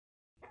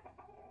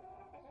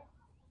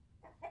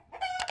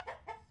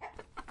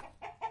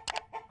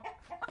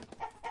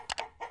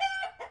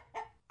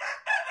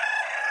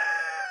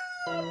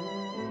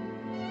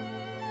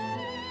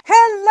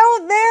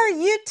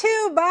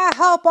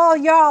Hope all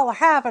y'all are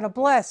having a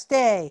blessed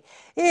day.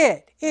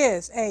 It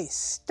is a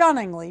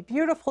stunningly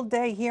beautiful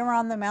day here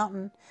on the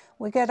mountain.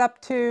 We get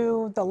up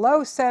to the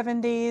low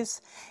 70s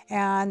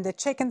and the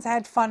chickens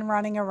had fun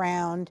running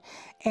around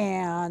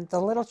and the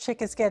little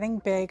chick is getting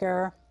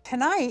bigger.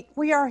 Tonight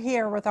we are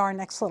here with our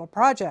next little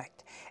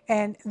project,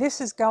 and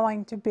this is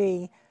going to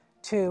be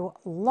to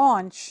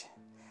launch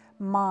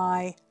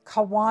my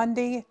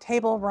Kawandi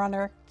table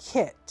runner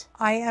kit.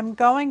 I am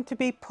going to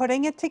be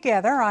putting it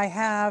together. I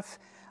have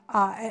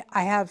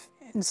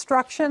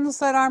instructions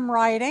that I'm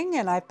writing,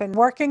 and I've been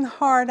working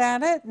hard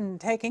at it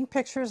and taking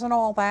pictures and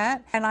all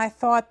that. And I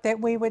thought that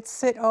we would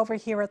sit over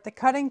here at the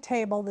cutting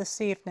table this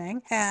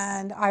evening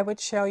and I would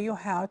show you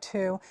how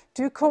to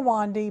do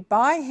Kawandi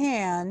by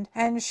hand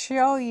and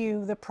show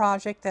you the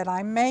project that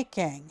I'm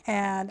making.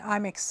 And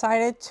I'm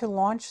excited to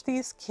launch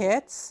these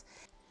kits.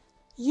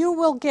 You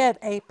will get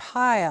a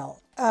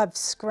pile of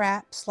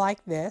scraps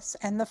like this,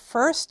 and the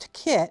first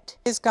kit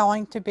is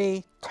going to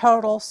be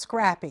total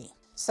scrappy.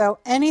 So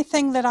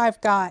anything that I've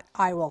got,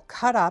 I will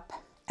cut up,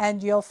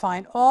 and you'll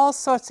find all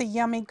sorts of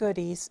yummy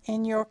goodies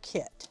in your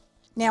kit.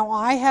 Now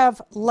I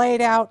have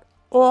laid out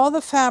all the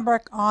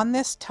fabric on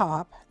this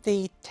top.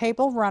 The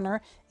table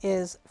runner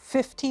is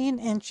 15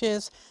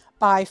 inches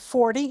by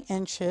 40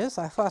 inches.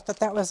 I thought that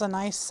that was a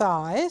nice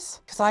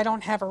size because I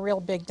don't have a real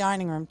big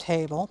dining room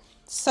table.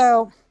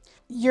 So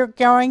you're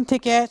going to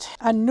get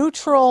a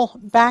neutral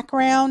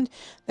background.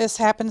 This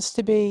happens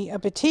to be a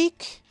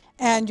batik,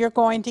 and you're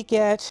going to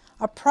get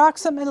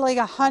approximately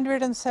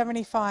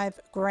 175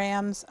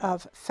 grams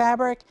of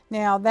fabric.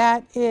 Now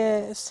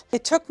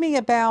it took me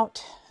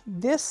about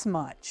this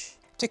much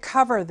to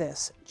cover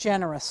this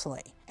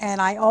generously, and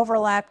I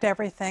overlapped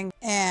everything,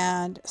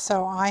 and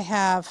so I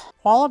have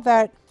all of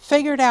that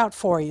figured out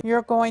for you.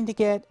 You're going to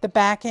get the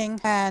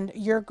backing, and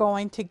you're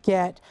going to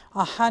get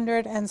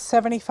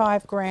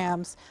 175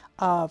 grams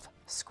of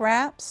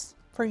scraps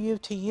for you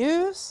to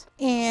use,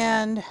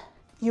 and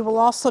you will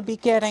also be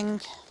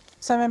getting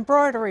some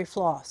embroidery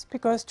floss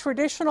because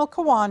traditional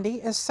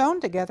Kawandi is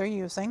sewn together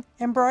using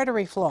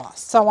embroidery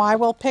floss. So I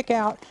will pick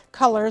out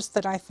colors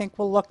that I think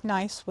will look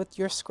nice with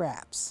your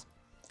scraps.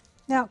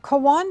 Now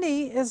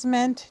Kawandi is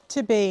meant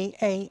to be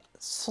a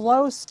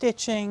slow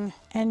stitching,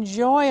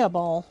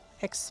 enjoyable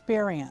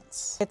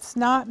experience. It's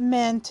not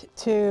meant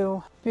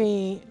to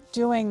be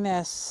doing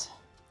this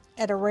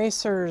at a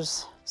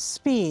racer's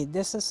speed.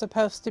 This is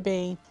supposed to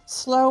be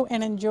slow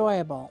and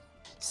enjoyable.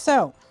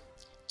 So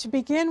to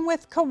begin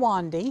with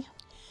Kawandi,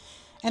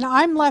 and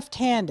I'm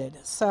left-handed,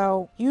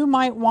 so you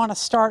might want to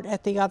start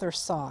at the other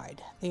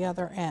side, the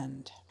other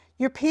end.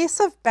 Your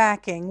piece of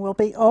backing will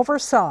be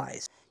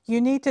oversized.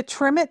 You need to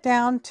trim it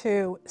down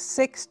to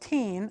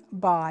 16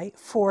 by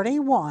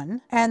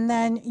 41, and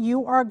then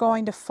you are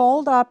going to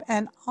fold up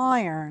and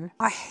iron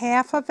a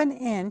 1/2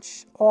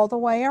 inch all the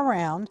way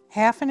around,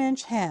 1/2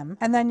 inch hem,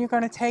 and then you're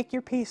going to take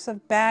your piece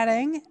of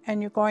batting and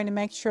you're going to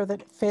make sure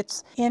that it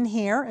fits in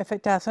here. If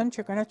it doesn't,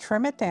 you're going to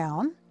trim it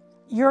down.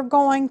 You're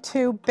going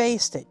to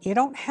baste it. You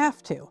don't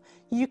have to.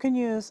 You can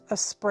use a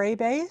spray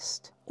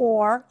baste,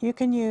 or you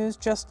can use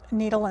just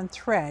needle and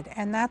thread,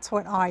 and that's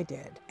what I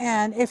did.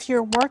 And if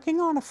you're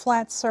working on a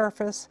flat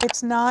surface,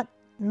 it's not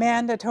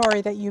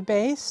mandatory that you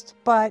baste,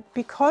 but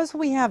because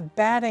we have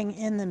batting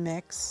in the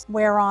mix,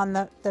 where on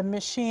the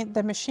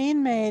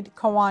machine-made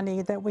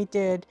Kawandi that we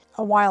did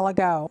a while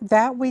ago,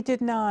 that we did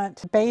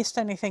not baste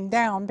anything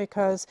down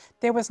because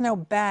there was no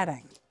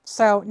batting.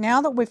 So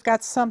now that we've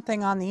got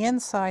something on the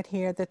inside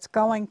here that's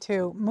going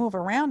to move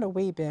around a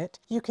wee bit,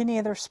 you can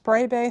either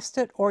spray baste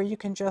it or you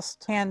can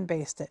just hand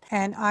baste it.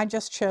 And I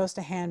just chose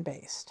to hand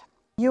baste.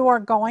 You are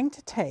going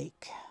to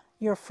take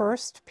your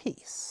first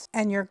piece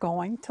and you're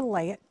going to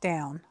lay it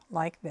down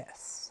like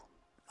this.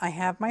 I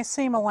have my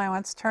seam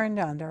allowance turned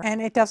under,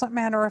 and it doesn't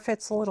matter if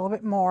it's a little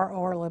bit more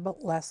or a little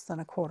bit less than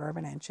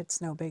 1/4 inch.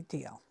 It's no big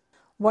deal.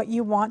 What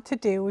you want to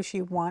do is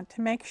you want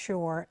to make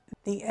sure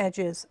the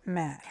edges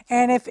match.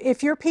 And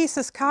if your piece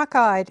is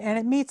cockeyed and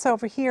it meets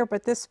over here,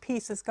 but this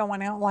piece is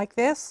going out like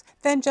this,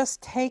 then just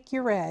take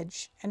your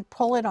edge and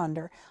pull it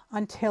under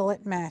until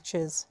it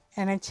matches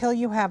and until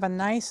you have a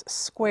nice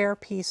square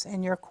piece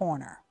in your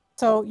corner.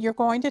 So you're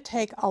going to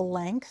take a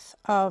length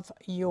of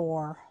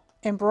your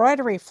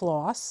embroidery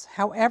floss,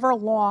 however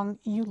long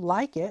you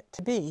like it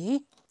to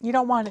be. You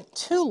don't want it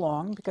too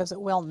long because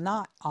it will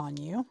knot on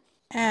you.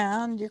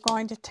 And you're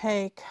going to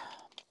take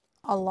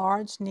a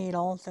large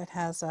needle that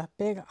has a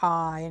big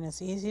eye and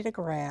is easy to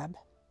grab.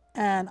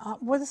 And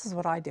well, this is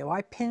what I do.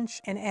 I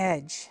pinch an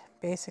edge.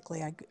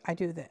 Basically, I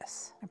do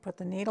this. I put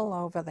the needle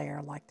over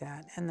there like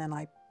that, and then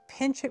I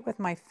pinch it with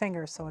my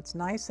finger so it's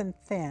nice and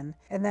thin,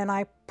 and then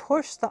I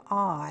push the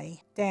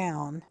eye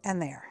down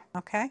and there,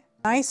 okay?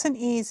 Nice and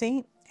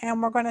easy.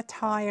 And we're going to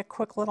tie a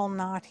quick little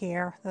knot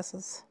here. This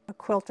is a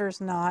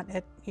quilter's knot.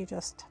 You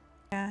just,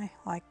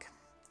 like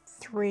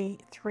three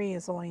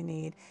is all you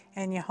need,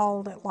 and you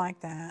hold it like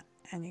that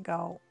and you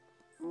go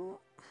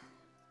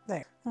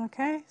there.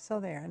 Okay, so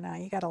there, now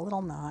you got a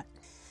little knot,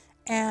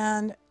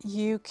 and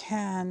you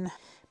can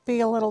be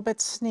a little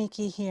bit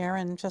sneaky here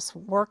and just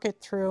work it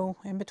through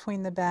in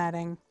between the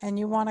batting, and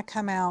you want to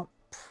come out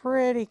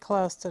pretty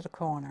close to the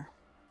corner,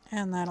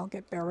 and that'll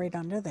get buried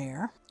under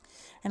there.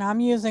 And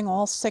I'm using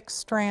all 6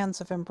 strands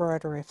of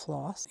embroidery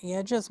floss. The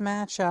edges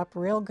match up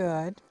real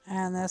good,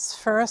 and this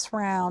first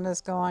round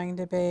is going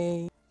to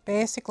be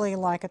basically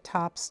like a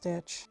top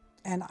stitch.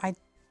 And I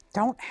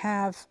don't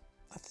have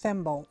a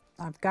thimble.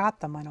 I've got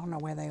them, I don't know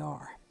where they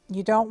are.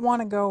 You don't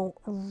want to go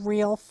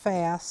real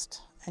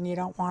fast, and you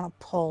don't want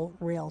to pull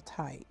real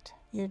tight.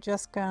 You're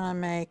just gonna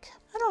make,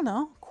 I don't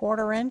know,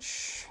 1/4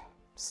 inch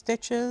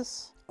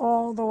stitches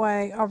all the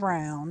way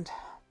around.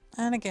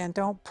 And again,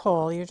 don't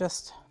pull, you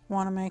just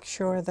want to make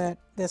sure that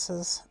this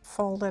is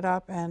folded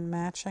up and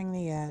matching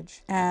the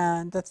edge.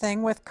 And the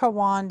thing with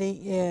Kawandi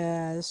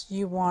is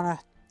you want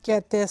to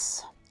get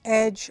this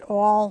edge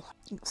all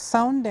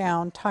sewn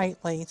down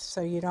tightly so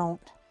you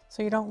don't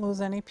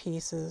lose any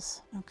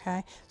pieces.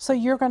 Okay, so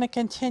you're going to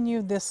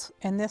continue this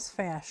in this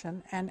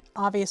fashion, and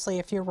obviously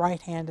if you're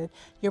right-handed,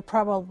 you're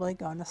probably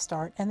going to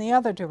start in the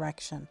other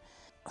direction.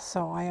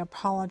 So I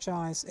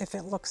apologize if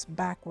it looks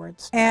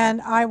backwards.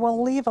 And I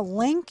will leave a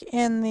link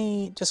in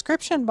the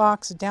description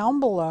box down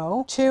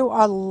below to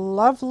a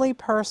lovely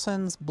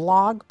person's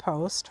blog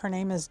post. Her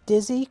name is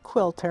Dizzy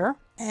Quilter,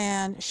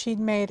 and she'd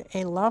made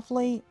a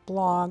lovely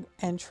blog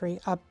entry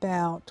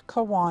about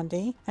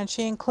Kawandi, and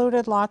she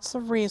included lots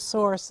of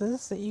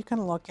resources that you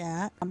can look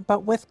at.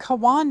 But with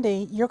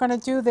Kawandi, you're going to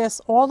do this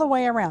all the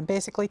way around,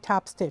 basically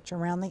top stitch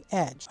around the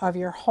edge of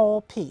your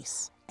whole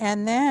piece.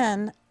 And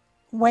then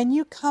when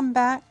you come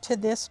back to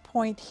this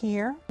point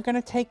here, you're going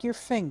to take your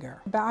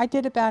finger. I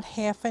did about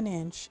 1/2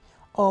 inch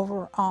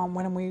over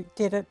when we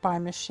did it by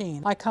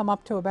machine. I come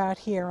up to about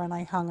here and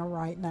I hung a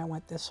right and I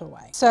went this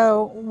away.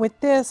 So with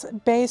this,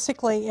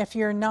 basically, if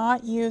you're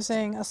not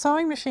using a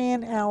sewing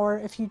machine, or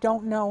if you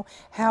don't know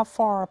how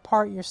far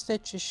apart your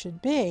stitches should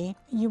be,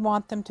 you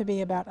want them to be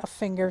about a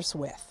finger's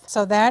width.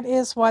 So that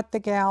is what the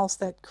gals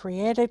that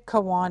created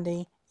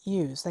Kawandi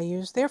use. They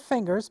use their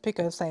fingers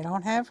because they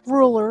don't have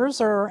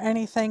rulers or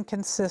anything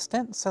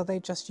consistent, so they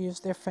just use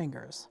their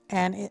fingers.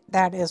 And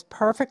that is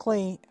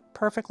perfectly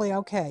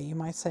okay. You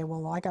might say,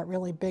 well, I got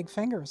really big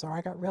fingers, or I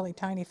got really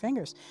tiny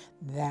fingers.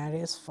 That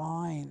is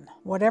fine.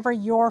 Whatever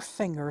your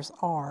fingers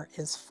are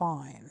is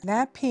fine.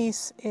 That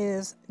piece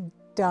is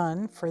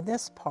done for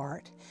this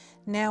part.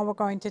 Now we're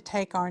going to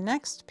take our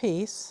next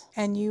piece,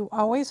 and you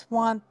always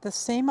want the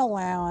seam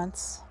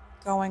allowance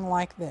going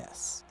like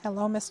this.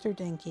 Hello, Mr.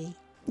 Dinky.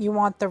 You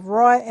want the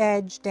raw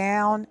edge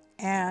down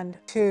and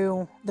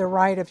to the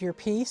right of your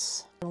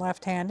piece.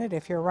 Left-handed.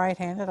 If you're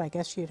right-handed, I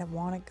guess you'd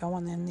want it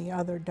going in the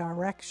other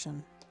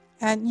direction.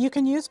 And you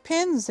can use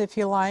pins if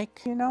you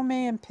like. You know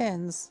me and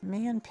pins.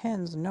 Me and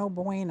pins, no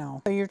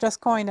bueno. So you're just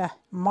going to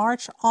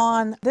march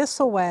on this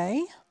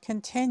away,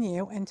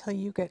 continue until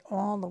you get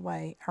all the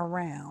way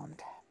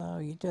around. So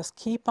you just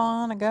keep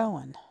on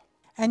going.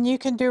 And you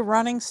can do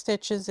running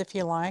stitches if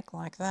you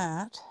like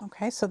that.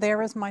 Okay, so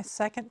there is my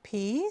second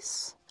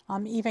piece.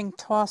 I'm even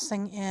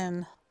tossing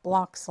in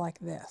blocks like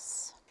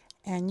this.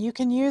 And you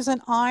can use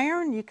an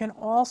iron. You can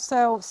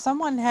also,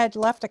 someone had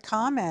left a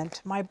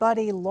comment, my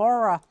buddy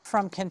Laura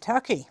from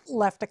Kentucky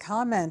left a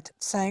comment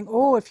saying,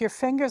 oh, if your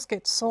fingers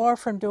get sore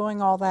from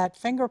doing all that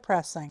finger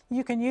pressing,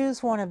 you can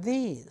use one of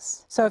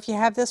these. So if you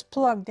have this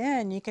plugged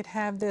in, you could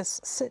have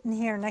this sitting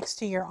here next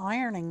to your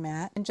ironing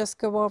mat and just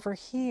go over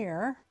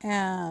here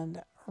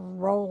and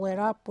roll it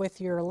up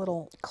with your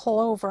little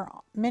Clover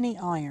mini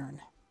iron.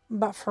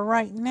 But for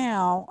right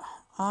now,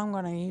 I'm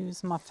going to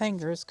use my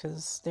fingers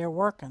because they're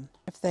working.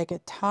 If they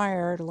get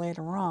tired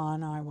later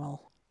on, I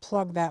will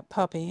plug that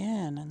puppy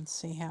in and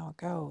see how it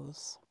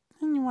goes.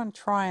 And you want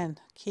to try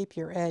and keep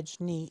your edge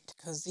neat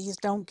because these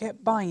don't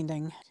get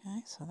binding.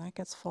 Okay, so that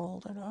gets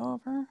folded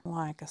over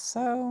like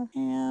so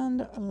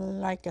and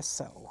like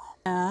so.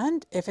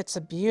 And if it's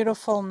a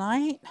beautiful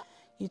night,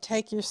 you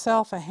take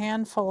yourself a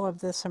handful of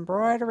this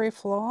embroidery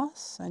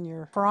floss and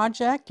your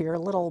project, your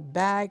little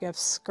bag of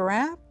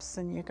scraps,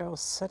 and you go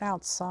sit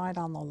outside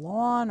on the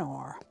lawn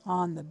or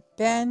on the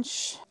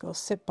bench. Go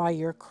sit by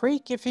your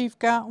creek if you've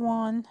got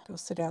one. Go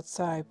sit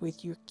outside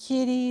with your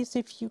kitties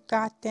if you've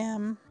got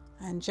them.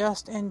 And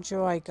just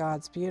enjoy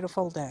God's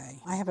beautiful day.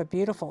 I have a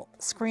beautiful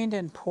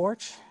screened-in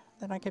porch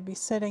that I could be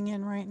sitting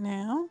in right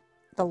now.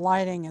 The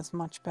lighting is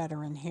much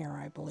better in here,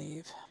 I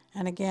believe.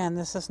 And again,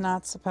 this is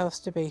not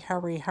supposed to be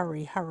hurry,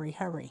 hurry, hurry,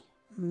 hurry.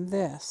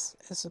 This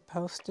is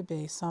supposed to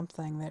be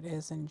something that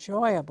is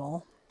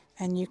enjoyable.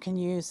 And you can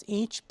use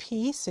each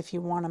piece if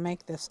you want to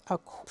make this a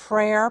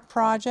prayer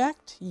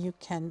project. You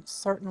can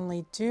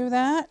certainly do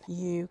that.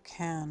 You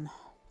can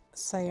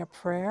say a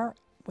prayer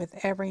with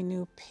every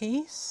new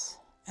piece.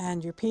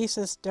 And your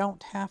pieces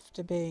don't have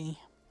to be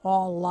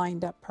all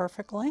lined up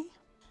perfectly.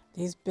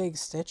 These big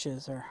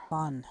stitches are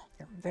fun.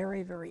 They're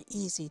very, very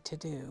easy to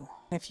do.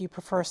 If you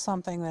prefer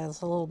something that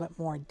is a little bit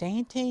more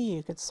dainty,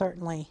 you could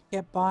certainly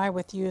get by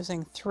with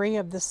using 3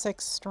 of the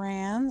 6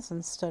 strands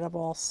instead of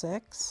all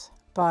 6.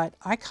 But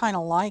I kind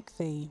of like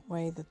the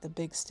way that the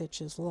big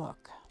stitches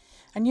look.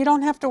 And you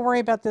don't have to worry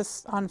about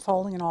this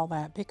unfolding and all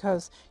that,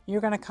 because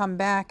you're going to come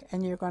back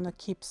and you're going to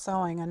keep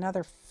sewing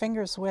another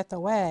finger's width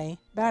away,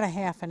 about a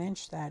 ½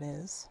 inch that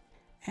is,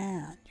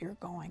 and you're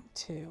going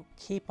to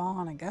keep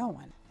on and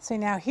going. See,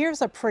 now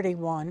here's a pretty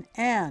one,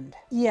 and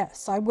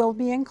yes, I will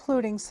be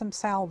including some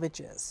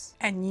salvages,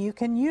 and you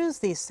can use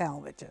these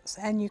salvages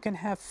and you can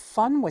have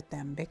fun with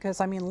them,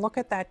 because I mean, look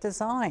at that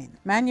design.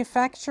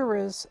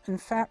 Manufacturers and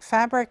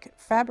fabric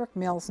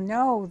mills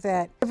know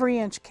that every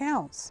inch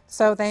counts,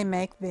 so they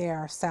make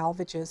their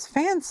salvages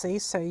fancy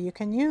so you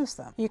can use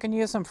them. You can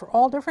use them for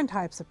all different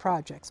types of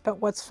projects, but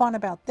what's fun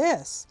about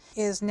this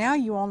is now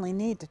you only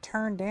need to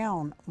turn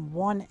down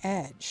one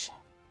edge.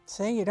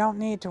 See, you don't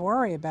need to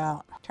worry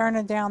about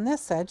turning down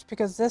this edge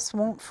because this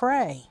won't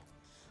fray.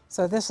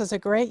 So this is a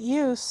great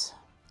use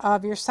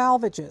of your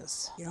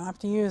salvages. You don't have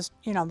to use,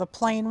 you know, the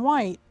plain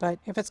white, but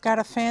if it's got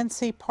a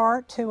fancy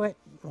part to it,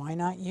 why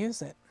not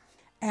use it?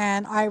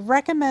 And I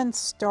recommend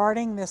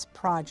starting this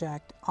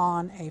project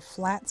on a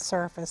flat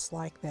surface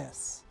like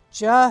this,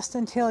 just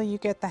until you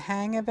get the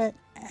hang of it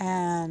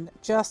and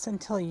just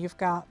until you've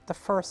got the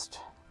first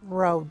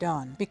row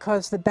done,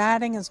 because the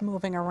batting is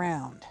moving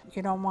around.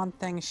 You don't want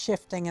things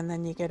shifting and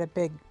then you get a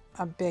big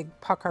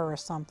pucker or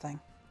something.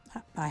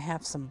 I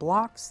have some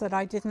blocks that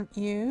I didn't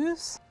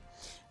use,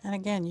 and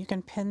again, you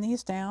can pin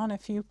these down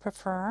if you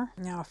prefer.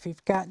 Now if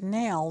you've got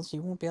nails,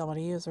 you won't be able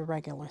to use a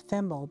regular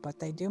thimble, but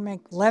they do make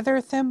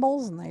leather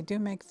thimbles, and they do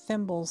make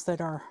thimbles that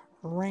are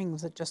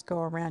rings that just go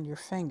around your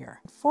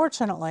finger.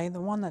 Unfortunately, the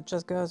one that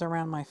just goes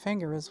around my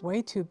finger is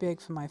way too big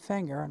for my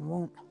finger and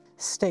won't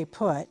stay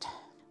put.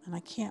 And I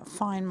can't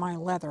find my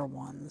leather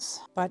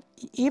ones. But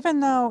even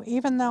though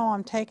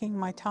I'm taking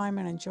my time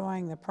and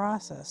enjoying the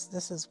process,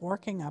 this is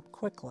working up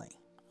quickly.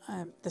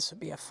 This would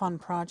be a fun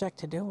project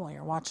to do while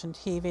you're watching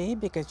TV,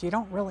 because you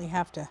don't really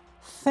have to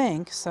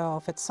think. So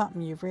if it's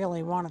something you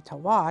really wanted to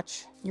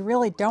watch, you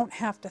really don't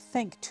have to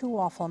think too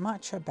awful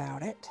much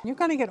about it. You're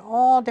going to get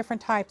all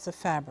different types of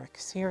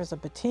fabrics. Here's a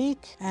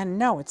batik, and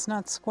no, it's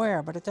not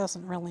square, but it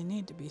doesn't really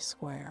need to be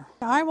square.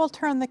 I will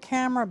turn the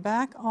camera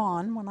back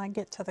on when I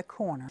get to the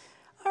corner.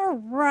 All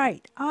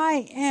right,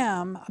 I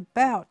am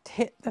about to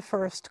hit the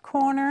first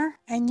corner,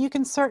 and you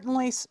can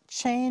certainly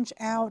change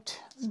out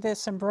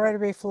this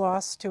embroidery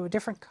floss to a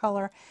different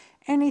color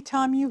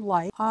anytime you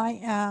like. I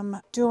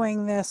am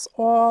doing this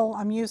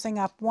I'm using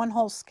up one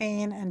whole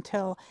skein and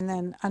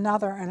then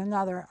another and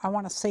another. I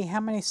want to see how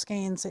many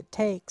skeins it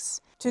takes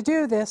to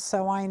do this,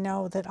 so I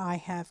know that I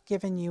have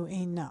given you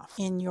enough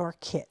in your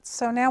kit.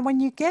 So now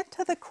when you get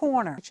to the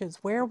corner, which is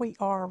where we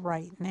are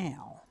right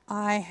now,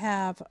 I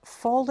have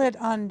folded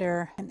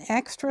under an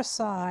extra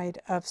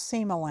side of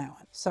seam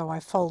allowance. So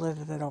I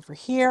folded it over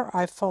here,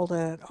 I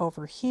folded it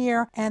over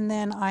here, and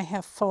then I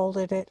have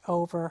folded it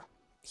over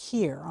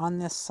here on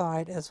this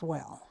side as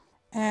well.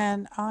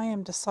 And I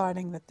am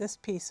deciding that this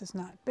piece is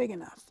not big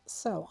enough,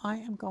 so I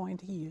am going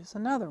to use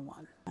another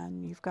one.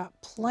 And you've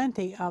got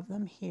plenty of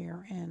them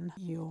here in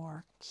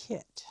your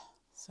kit.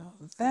 So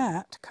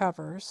that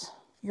covers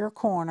your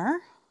corner.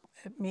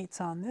 It meets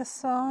on this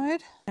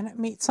side and it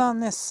meets on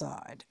this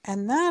side.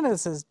 And that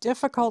is as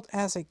difficult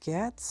as it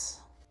gets.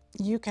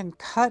 You can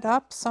cut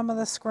up some of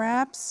the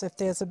scraps. If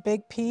there's a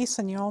big piece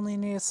and you only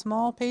need a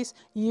small piece,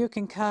 you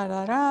can cut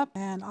it up.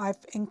 And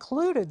I've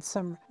included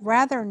some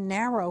rather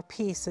narrow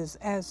pieces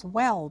as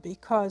well,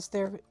 because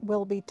there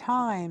will be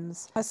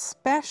times,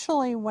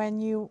 especially when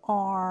you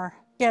are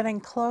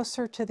getting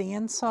closer to the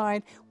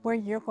inside, where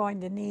you're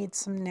going to need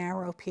some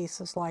narrow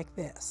pieces like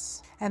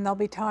this. And there'll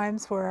be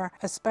times where,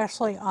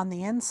 especially on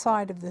the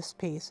inside of this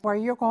piece, where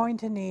you're going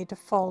to need to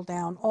fold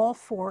down all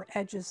 4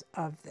 edges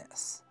of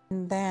this,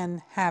 and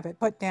then have it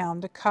put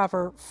down to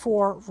cover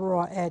 4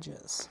 raw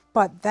edges.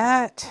 But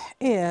that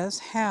is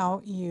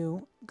how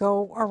you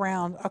go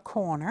around a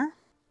corner.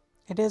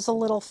 It is a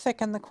little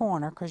thick in the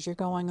corner because you're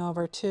going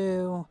over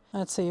 2,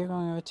 let's see, you're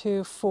going over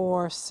 2,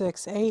 4,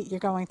 6, 8.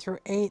 You're going through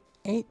 8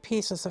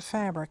 pieces of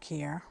fabric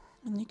here.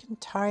 And you can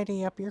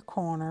tidy up your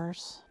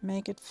corners,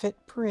 make it fit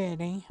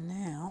pretty.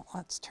 Now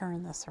let's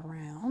turn this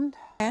around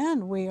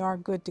and we are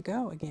good to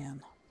go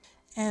again.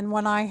 And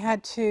when I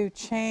had to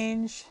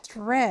change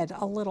thread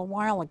a little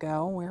while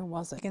ago, where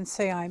was it? You can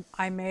see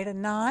I made a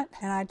knot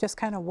and I just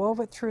kind of wove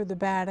it through the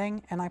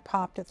batting and I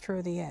popped it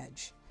through the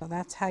edge. So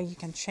that's how you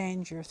can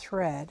change your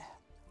thread.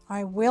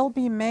 I will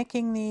be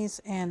making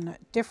these in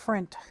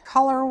different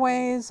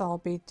colorways. I'll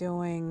be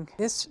doing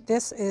this.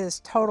 This is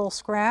total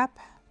scrap.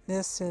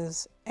 This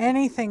is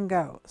anything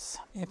goes.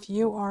 If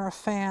you are a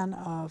fan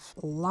of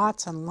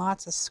lots and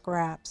lots of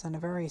scraps and a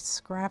very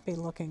scrappy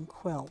looking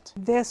quilt,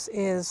 this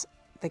is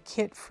the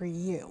kit for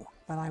you.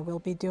 But I will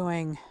be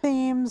doing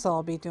themes.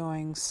 I'll be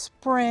doing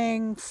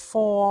spring,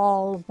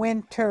 fall,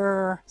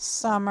 winter,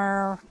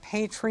 summer,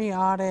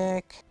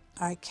 patriotic.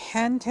 I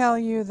can tell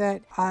you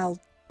that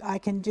I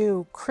can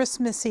do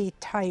Christmassy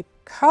type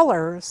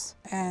colors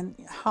and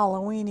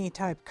Halloweeny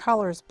type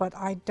colors, but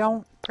I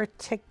don't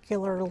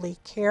particularly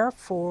care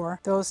for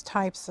those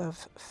types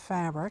of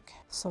fabric,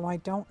 so I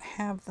don't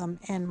have them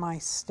in my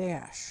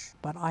stash.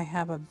 But I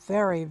have a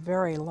very,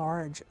 very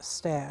large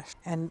stash,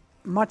 and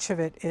much of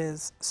it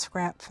is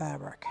scrap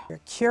fabric. If you're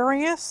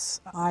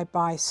curious, I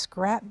buy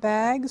scrap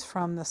bags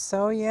from the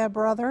So Yeah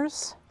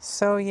Brothers,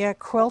 So Yeah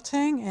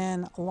Quilting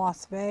in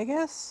Las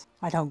Vegas.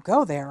 I don't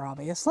go there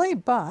obviously,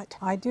 but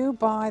I do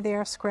buy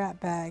their scrap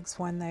bags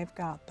when they've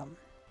got them.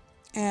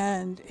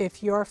 And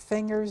if your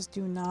fingers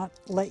do not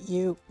let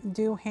you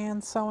do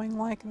hand sewing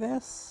like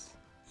this,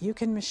 you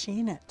can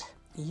machine it.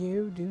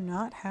 You do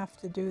not have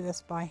to do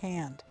this by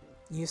hand.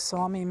 You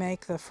saw me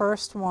make the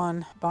first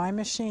one by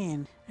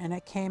machine and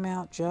it came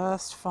out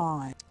just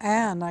fine.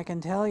 And I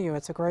can tell you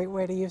it's a great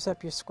way to use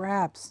up your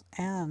scraps.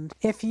 And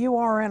if you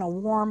are in a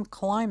warm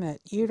climate,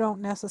 you don't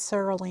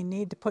necessarily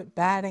need to put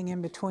batting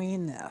in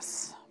between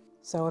this.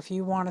 So if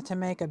you wanted to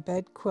make a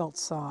bed quilt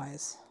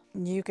size,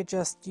 you could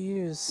just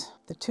use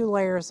the 2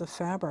 layers of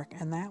fabric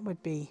and that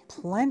would be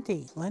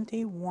plenty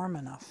warm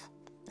enough.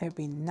 It'd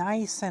be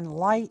nice and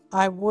light.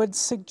 I would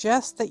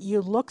suggest that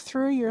you look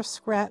through your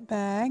scrap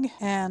bag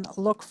and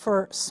look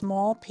for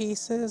small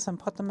pieces and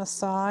put them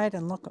aside,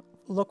 and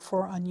look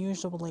for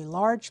unusually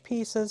large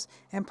pieces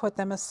and put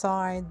them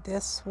aside.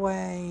 This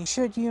way,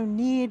 should you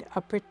need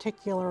a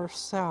particular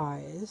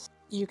size,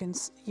 you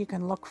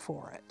can look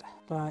for it.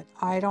 But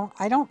I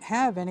don't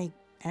have any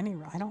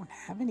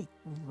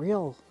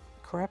real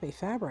crappy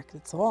fabric.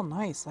 It's all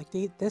nice. Like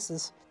this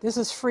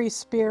is Free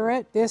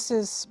Spirit, this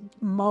is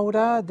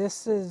Moda,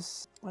 this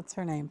is, what's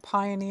her name,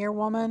 Pioneer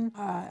Woman.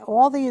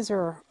 All these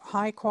are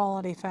high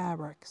quality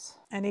fabrics.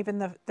 And even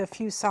the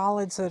few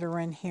solids that are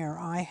in here,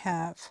 I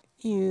have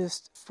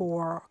used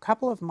for a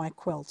couple of my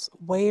quilts,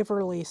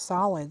 Waverly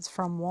solids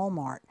from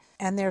Walmart.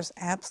 And there's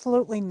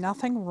absolutely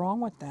nothing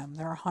wrong with them.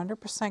 They're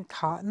 100%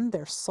 cotton,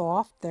 they're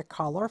soft, they're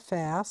color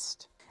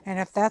fast. And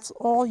if that's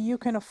all you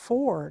can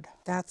afford,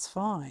 that's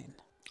fine.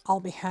 I'll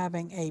be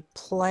having a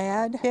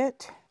plaid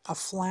kit, a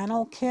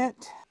flannel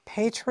kit,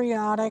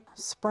 patriotic,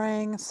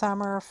 spring,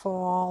 summer,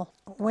 fall,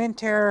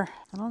 winter.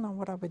 I don't know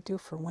what I would do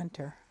for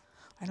winter.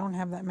 I don't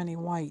have that many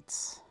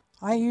whites.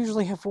 I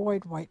usually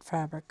avoid white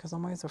fabric because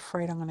I'm always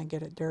afraid I'm going to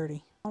get it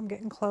dirty. I'm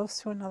getting close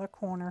to another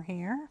corner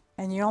here,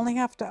 and you only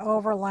have to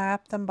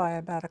overlap them by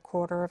about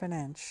 1/4 of an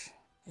inch.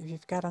 If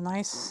you've got a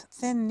nice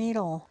thin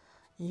needle,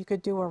 you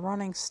could do a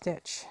running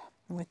stitch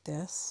with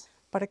this,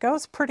 but it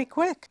goes pretty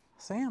quick.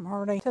 See, I'm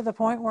already to the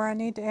point where I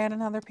need to add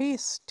another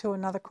piece to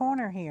another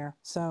corner here.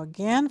 So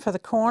again, for the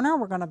corner,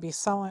 we're going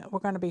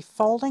to be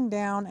folding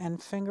down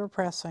and finger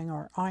pressing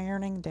or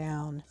ironing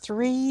down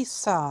 3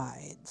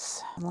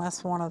 sides,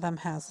 unless one of them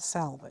has a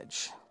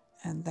selvage.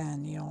 And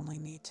then you only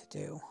need to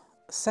do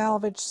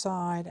salvage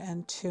side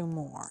and 2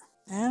 more.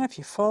 And if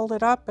you fold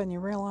it up and you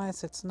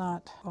realize it's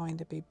not going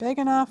to be big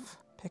enough,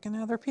 pick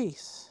another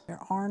piece. There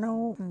are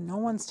no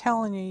one's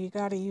telling you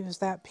got to use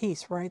that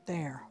piece right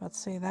there. Let's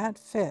see, that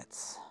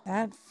fits.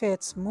 That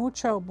fits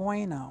mucho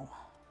bueno.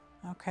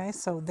 Okay,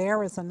 so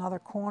there is another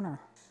corner.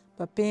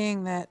 But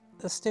being that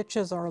the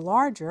stitches are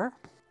larger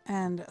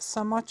and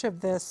so much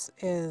of this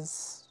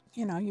is,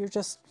 you know, you're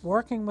just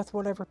working with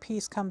whatever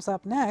piece comes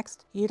up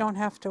next, you don't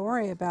have to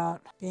worry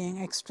about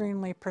being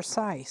extremely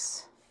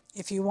precise.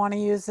 If you want to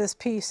use this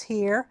piece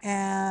here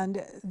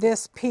and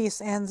this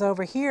piece ends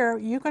over here,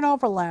 you can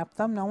overlap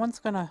them. No one's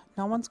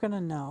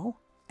gonna know.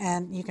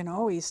 And you can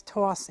always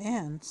toss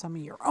in some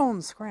of your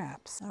own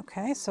scraps.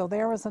 Okay, so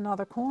there was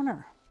another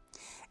corner.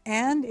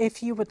 And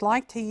if you would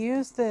like to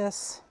use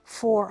this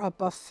for a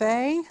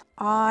buffet,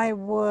 I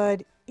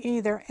would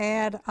either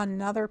add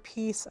another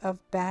piece of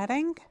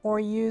batting or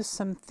use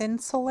some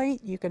Thinsulate.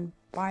 You can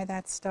buy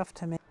that stuff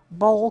to make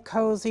bowl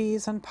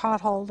cozies and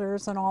pot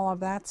holders and all of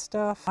that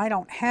stuff. I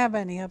don't have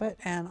any of it,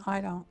 and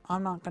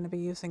I'm not going to be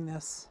using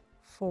this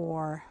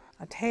for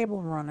a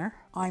table runner.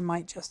 I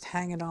might just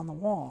hang it on the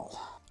wall,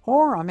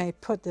 or I may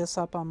put this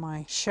up on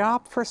my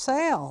shop for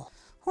sale.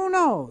 Who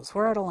knows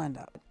where it'll end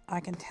up.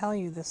 I can tell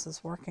you this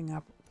is working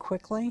up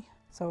quickly,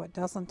 so it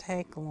doesn't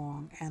take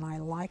long, and I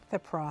like the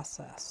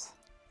process.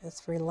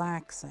 It's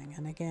relaxing,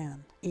 and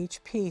again,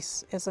 each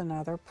piece is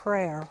another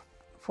prayer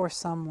for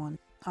someone.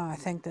 I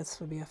think this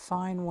would be a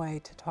fine way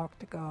to talk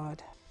to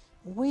God.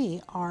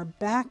 We are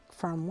back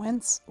from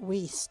whence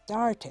we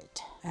started.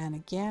 And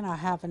again, I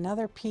have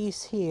another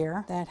piece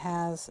here that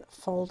has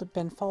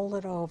been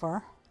folded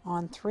over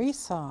on 3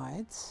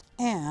 sides.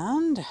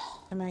 And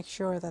to make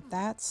sure that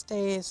that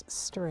stays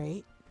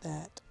straight,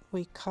 that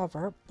we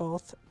cover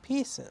both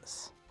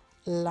pieces,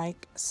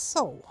 like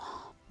so.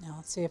 Now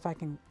let's see if I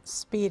can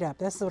speed up.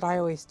 This is what I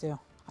always do.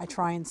 I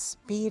try and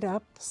speed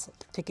up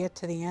to get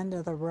to the end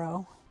of the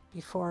row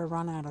before I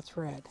run out of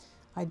thread.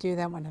 I do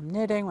that when I'm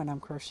knitting, when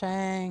I'm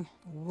crocheting.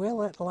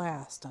 Will it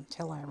last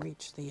until I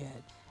reach the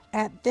edge?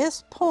 At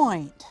this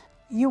point,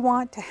 you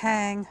want to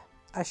hang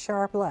a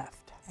sharp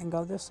left and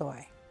go this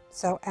way.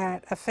 So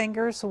at a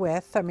finger's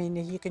width, I mean,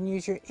 you can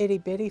use your itty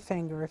bitty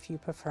finger if you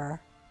prefer,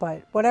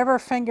 but whatever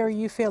finger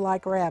you feel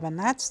like grabbing,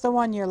 that's the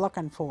one you're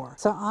looking for.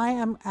 So I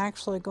am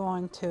actually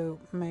going to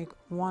make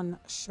 1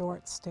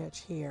 short stitch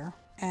here,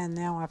 and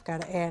now I've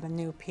got to add a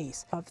new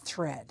piece of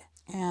thread.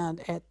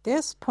 And at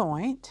this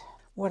point,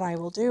 what I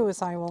will do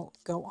is I will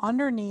go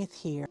underneath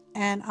here,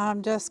 and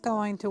I'm just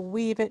going to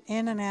weave it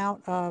in and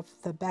out of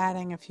the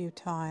batting a few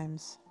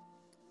times.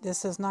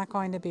 This is not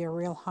going to be a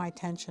real high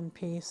tension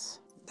piece.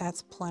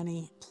 That's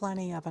plenty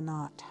of a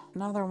knot.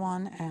 Another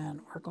one,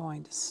 and we're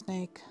going to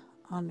snake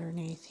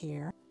underneath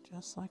here,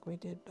 just like we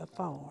did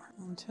before,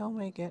 until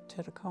we get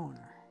to the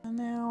corner. And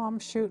now I'm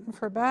shooting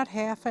for about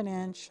 1/2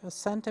 inch, a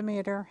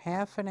centimeter,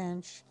 1/2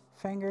 inch,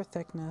 finger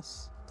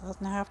thickness.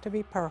 Doesn't have to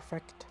be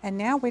perfect. And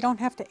now we don't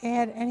have to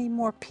add any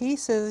more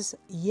pieces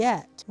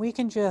yet. We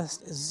can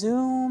just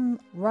zoom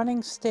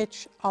running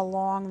stitch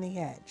along the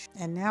edge.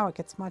 And now it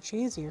gets much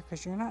easier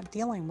because you're not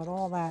dealing with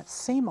all that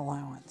seam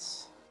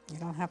allowance. You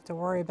don't have to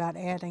worry about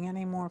adding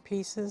any more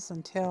pieces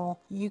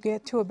until you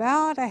get to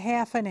about a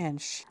 1/2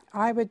 inch.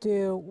 I would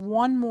do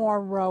one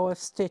more row of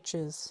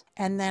stitches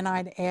and then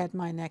I'd add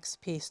my next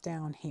piece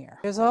down here.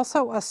 There's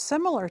also a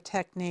similar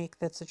technique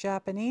that's a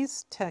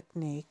Japanese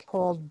technique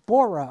called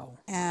boro,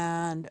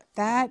 and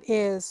that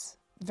is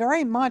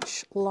very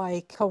much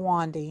like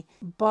Kawandi,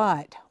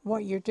 but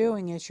what you're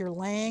doing is you're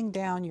laying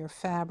down your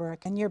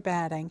fabric and your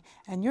batting,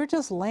 and you're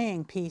just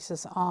laying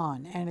pieces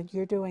on, and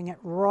you're doing it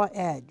raw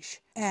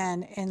edge.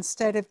 And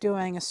instead of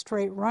doing a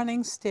straight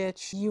running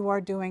stitch, you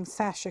are doing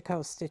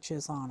sashiko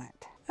stitches on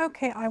it.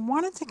 Okay, I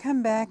wanted to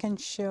come back and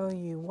show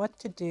you what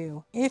to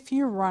do if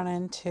you run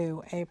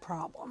into a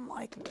problem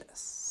like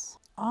this.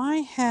 I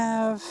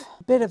have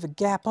a bit of a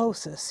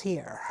gaposis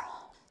here.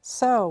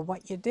 So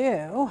what you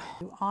do,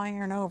 you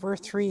iron over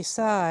 3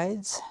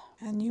 sides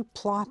and you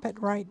plop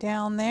it right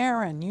down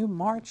there and you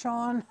march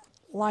on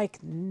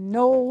like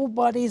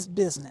nobody's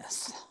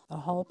business. The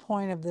whole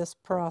point of this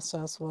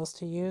process was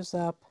to use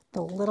up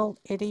the little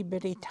itty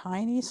bitty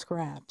tiny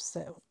scraps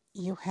that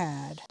you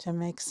had to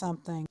make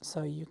something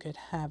so you could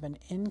have an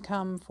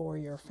income for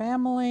your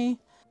family,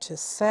 to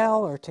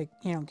sell, or to,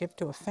 give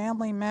to a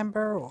family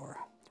member, or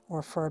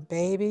for a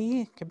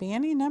baby. It could be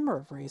any number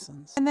of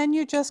reasons. And then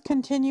you just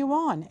continue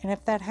on. And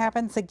if that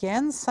happens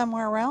again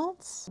somewhere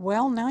else,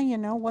 well, now you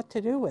know what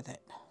to do with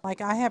it.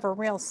 Like I have a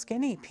real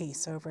skinny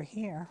piece over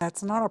here.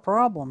 That's not a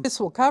problem. This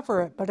will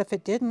cover it, but if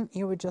it didn't,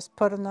 you would just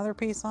put another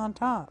piece on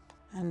top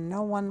and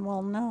no one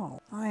will know.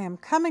 I am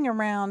coming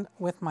around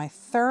with my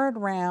 3rd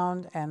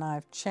round and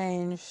I've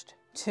changed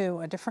to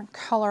a different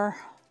color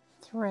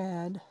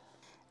thread.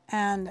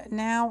 And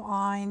now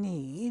I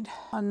need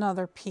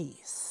another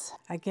piece.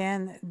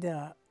 Again,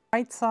 the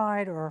right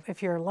side, or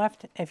if you're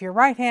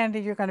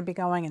right-handed, you're going to be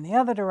going in the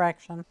other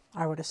direction.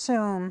 I would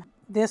assume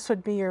this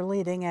would be your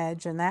leading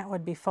edge and that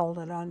would be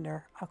folded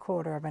under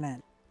 1/4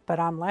 inch. But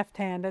I'm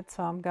left-handed,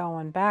 so I'm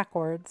going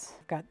backwards.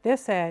 I've got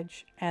this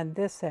edge and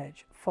this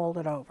edge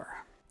folded over.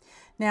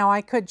 Now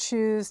I could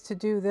choose to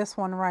do this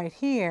one right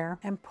here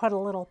and put a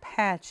little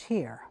patch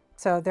here.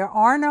 So there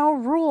are no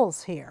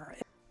rules here.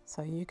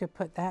 So you could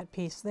put that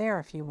piece there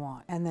if you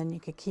want, and then you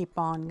could keep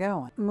on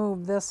going.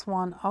 Move this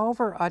one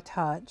over a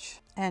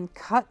touch and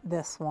cut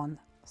this one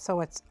so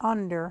it's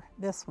under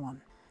this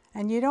one.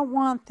 And you don't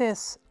want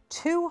this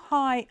too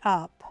high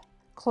up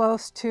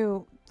close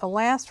to the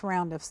last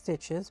round of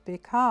stitches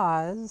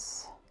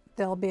because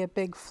there'll be a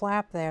big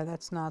flap there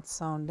that's not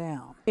sewn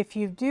down. If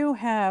you do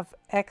have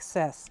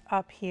excess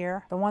up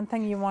here, the one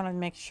thing you want to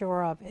make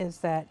sure of is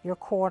that your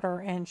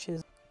 1/4 inch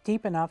is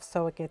deep enough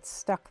so it gets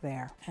stuck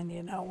there. And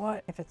you know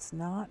what? If it's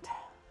not,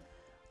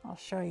 I'll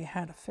show you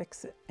how to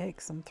fix it.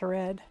 Take some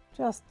thread,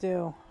 just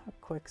do a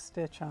quick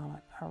stitch on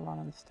it, or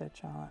running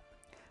stitch on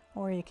it.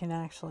 Or you can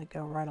actually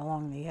go right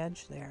along the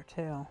edge there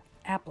too.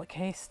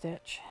 Applique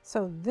stitch.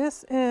 So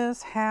this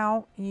is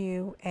how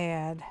you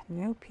add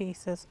new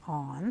pieces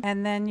on,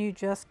 and then you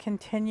just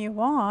continue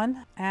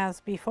on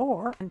as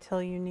before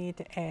until you need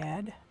to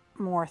add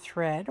more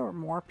thread or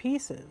more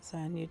pieces,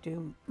 and you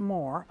do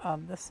more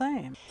of the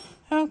same.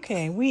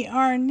 Okay, we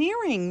are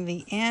nearing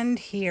the end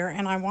here,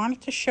 and I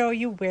wanted to show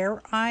you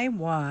where I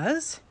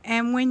was.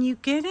 And when you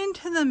get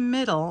into the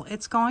middle,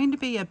 it's going to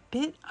be a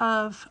bit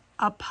of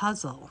a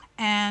puzzle.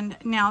 And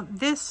now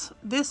this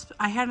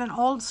I had an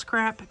old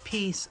scrap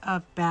piece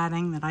of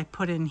batting that I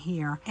put in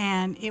here,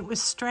 and it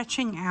was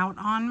stretching out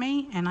on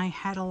me and I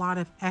had a lot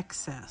of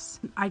excess.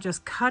 I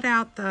just cut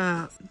out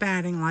the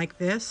batting like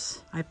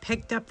this. I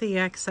picked up the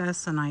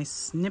excess and I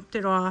snipped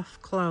it off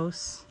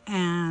close,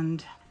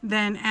 and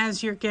then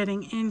as you're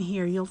getting in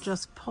here, you'll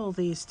just pull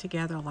these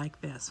together like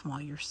this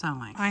while you're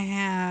sewing. I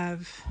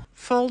have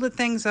folded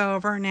things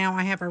over. Now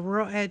I have a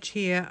raw edge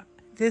here.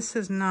 This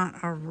is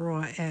not a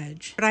raw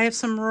edge, but I have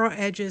some raw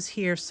edges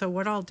here. So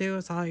what I'll do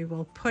is I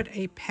will put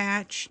a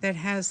patch that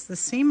has the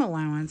seam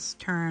allowance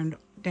turned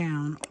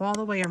down all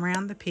the way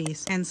around the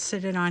piece and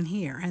sit it on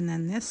here, and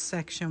then this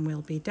section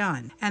will be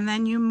done. And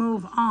then you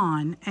move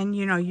on, and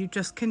you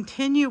just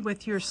continue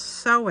with your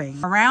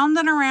sewing around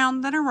and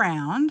around and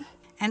around.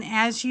 And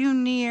as you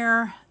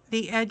near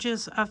the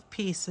edges of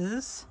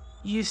pieces,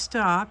 you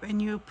stop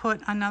and you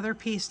put another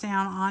piece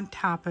down on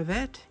top of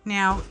it.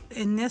 Now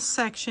in this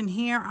section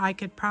here, I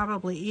could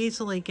probably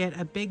easily get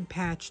a big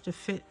patch to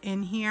fit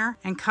in here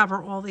and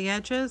cover all the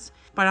edges,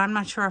 but I'm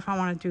not sure if I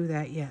want to do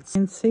that yet.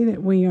 You can see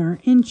that we are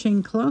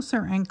inching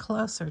closer and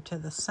closer to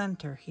the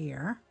center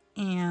here,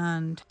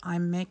 and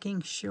I'm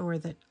making sure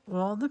that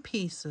all the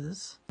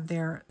pieces,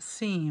 their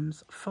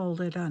seams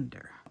folded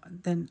under.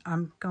 Then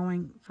I'm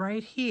going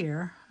right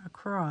here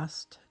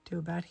across to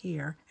about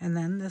here and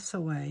then this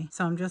away.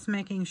 So I'm just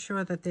making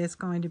sure that there's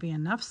going to be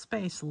enough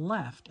space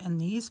left in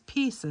these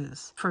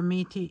pieces for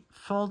me to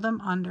fold them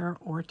under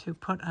or to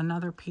put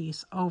another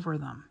piece over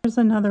them. Here's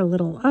another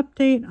little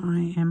update.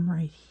 I am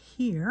right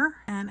here,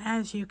 and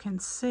as you can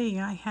see,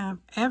 I have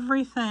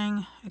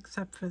everything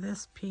except for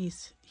this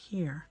piece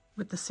here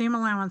with the seam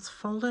allowance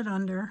folded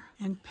under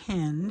and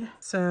pinned,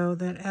 so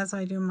that as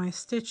I do my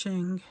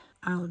stitching,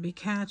 I'll be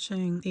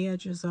catching the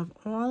edges of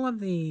all of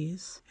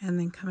these and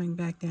then coming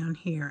back down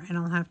here, and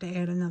I'll have to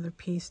add another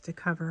piece to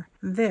cover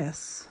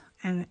this,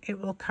 and it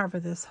will cover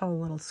this whole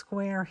little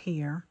square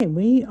here. Okay,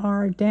 we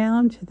are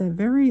down to the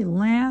very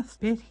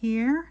last bit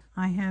here.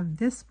 I have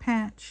this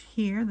patch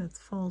here that's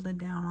folded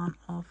down on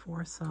all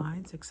four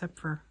sides except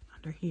for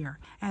under here,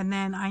 and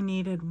then I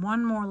needed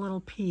one more little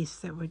piece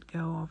that would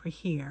go over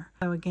here.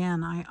 So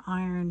again, I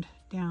ironed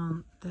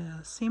down the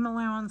seam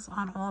allowance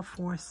on all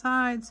four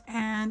sides,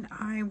 and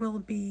I will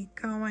be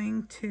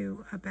going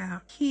to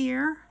about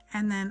here,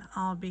 and then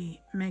I'll be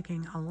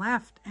making a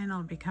left and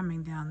I'll be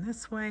coming down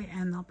this way,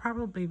 and there'll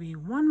probably be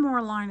one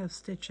more line of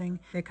stitching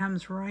that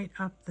comes right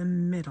up the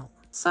middle.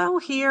 So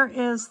here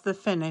is the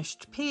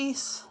finished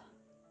piece.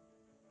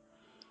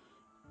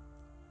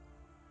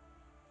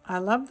 I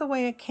love the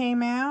way it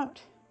came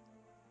out.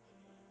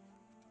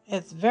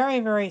 It's very,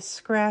 very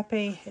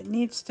scrappy. It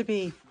needs to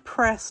be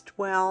pressed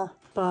well,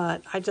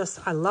 but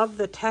I love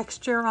the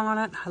texture on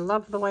it. I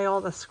love the way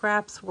all the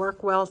scraps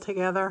work well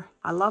together.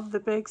 I love the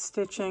big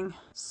stitching.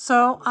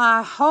 So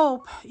I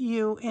hope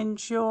you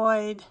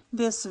enjoyed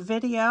this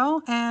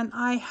video, and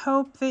I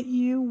hope that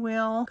you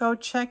will go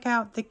check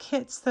out the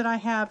kits that I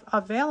have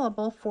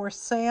available for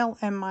sale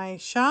in my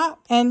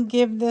shop and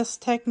give this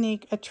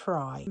technique a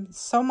try.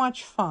 It's so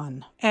much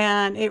fun,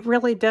 and it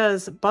really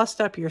does bust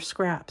up your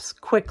scraps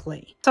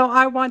quickly. So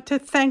I want to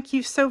thank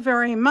you so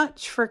very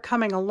much for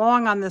coming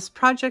along on this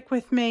project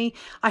with me.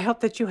 I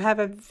hope that you have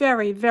a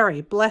very,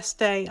 very blessed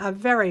day, a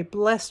very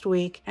blessed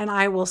week, and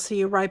I will see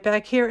you right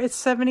back here at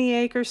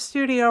 70 Acres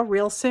Studio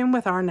real soon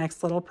with our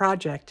next little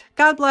project.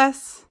 God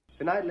bless.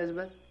 Good night,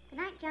 Elizabeth. Good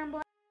night, John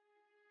Boy.